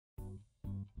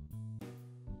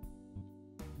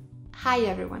Hi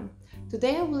everyone!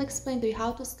 Today I will explain to you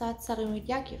how to start selling with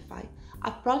Yakkyofy,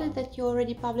 a product that you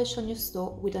already publish on your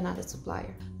store with another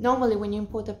supplier. Normally when you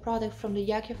import a product from the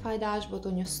Yakkyofy dashboard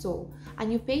on your store, a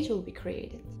new page will be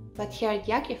created. But here at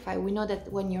Yakkyofy we know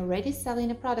that when you're already selling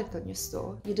a product on your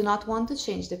store, you do not want to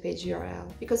change the page URL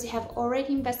because you have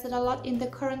already invested a lot in the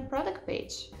current product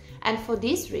page. And for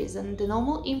this reason, the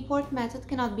normal import method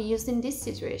cannot be used in this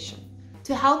situation.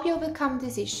 To help you overcome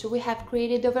this issue, we have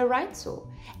created the override tool,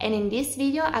 and in this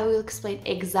video I will explain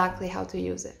exactly how to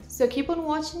use it. So keep on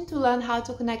watching to learn how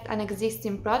to connect an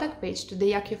existing product page to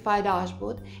the Yakkyofy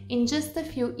dashboard in just a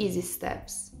few easy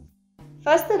steps.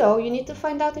 First of all, you need to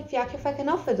find out if Yakkyofy can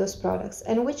offer those products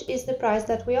and which is the price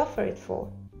that we offer it for.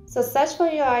 So search for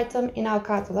your item in our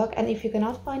catalog, and if you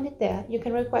cannot find it there, you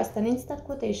can request an instant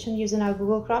quotation using our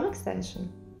Google Chrome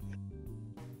extension.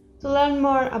 To learn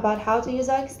more about how to use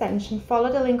our extension,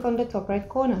 follow the link on the top right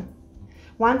corner.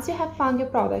 Once you have found your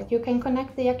product, you can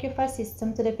connect the Yakkyofy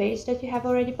system to the page that you have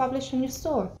already published on your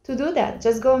store. To do that,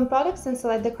 just go on Products and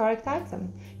select the correct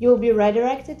item. You will be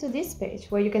redirected to this page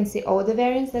where you can see all the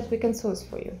variants that we can source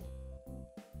for you.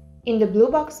 In the blue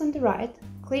box on the right,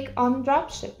 click on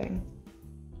Dropshipping.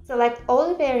 Select all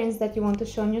the variants that you want to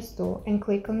show on your store and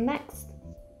click on Next.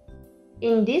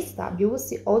 In this tab, you will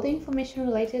see all the information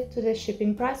related to the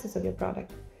shipping prices of your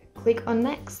product. Click on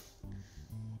Next.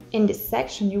 In this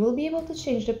section, you will be able to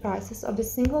change the prices of the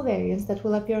single variants that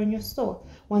will appear on your store.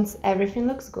 Once everything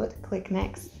looks good, click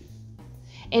Next.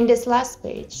 In this last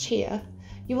page here,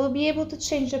 you will be able to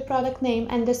change the product name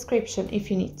and description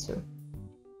if you need to.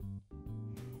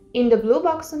 In the blue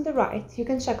box on the right, you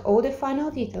can check all the final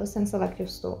details and select your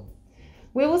store.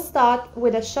 We will start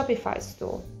with a Shopify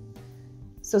store.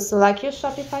 So select your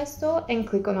Shopify store and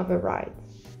click on Override.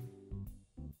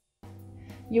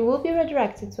 You will be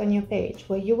redirected to a new page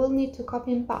where you will need to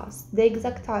copy and paste the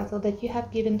exact title that you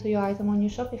have given to your item on your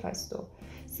Shopify store.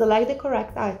 Select the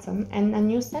correct item and a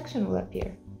new section will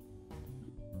appear.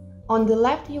 On the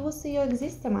left you will see your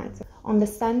existing item, on the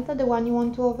center the one you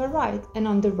want to override, and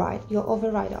on the right your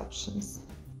override options.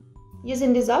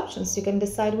 Using these options you can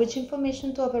decide which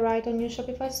information to override on your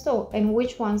Shopify store and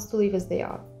which ones to leave as they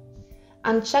are.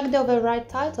 Uncheck the override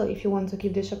title if you want to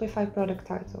keep the Shopify product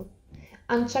title.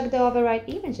 Uncheck the override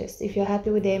images if you're happy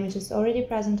with the images already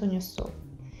present on your store.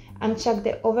 Uncheck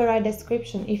the override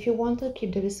description if you want to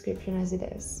keep the description as it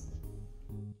is.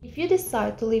 If you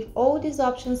decide to leave all these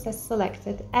options as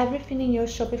selected, everything in your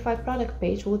Shopify product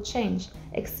page will change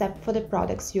except for the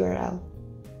product's URL.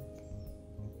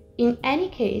 In any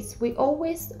case, we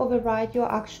always override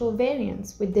your actual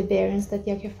variants with the variants that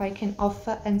Yakkyofy can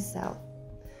offer and sell.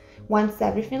 Once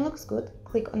everything looks good,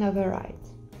 click on Override.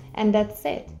 And that's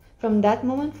it. From that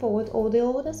moment forward, all the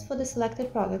orders for the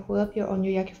selected product will appear on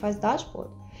your Yakkyofy's dashboard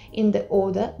in the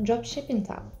Order Dropshipping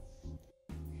tab.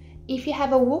 If you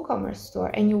have a WooCommerce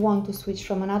store and you want to switch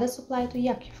from another supplier to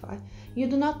Yakkyofy, you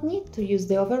do not need to use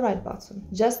the Override button.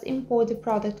 Just import the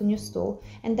product on your store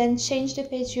and then change the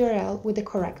page URL with the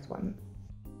correct one.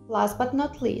 Last but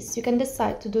not least, you can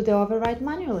decide to do the override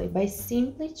manually by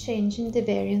simply changing the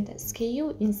variant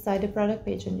SKU inside the product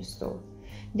page on your store.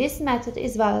 This method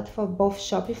is valid for both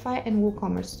Shopify and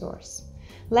WooCommerce stores.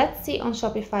 Let's see on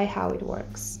Shopify how it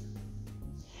works.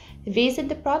 Visit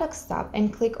the Products tab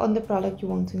and click on the product you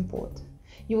want to import.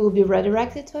 You will be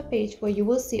redirected to a page where you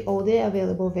will see all the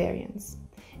available variants.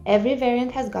 Every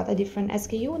variant has got a different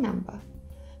SKU number.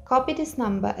 Copy this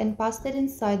number and paste it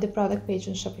inside the product page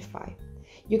on Shopify.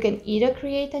 You can either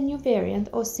create a new variant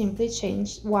or simply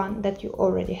change one that you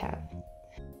already have.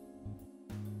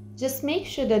 Just make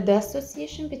sure that the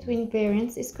association between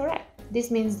variants is correct. This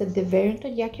means that the variant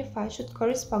on Yakkyofy should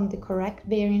correspond to the correct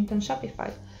variant on Shopify.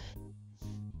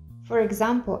 For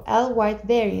example, L white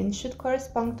variant should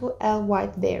correspond to L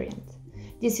white variant.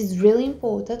 This is really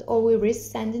important or we risk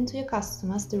sending to your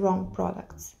customers the wrong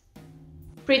products.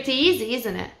 Pretty easy,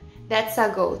 isn't it? That's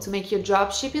our goal, to make your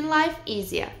dropshipping life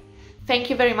easier. Thank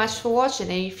you very much for watching,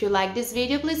 and if you like this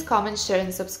video, please comment, share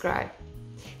and subscribe.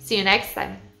 See you next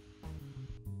time!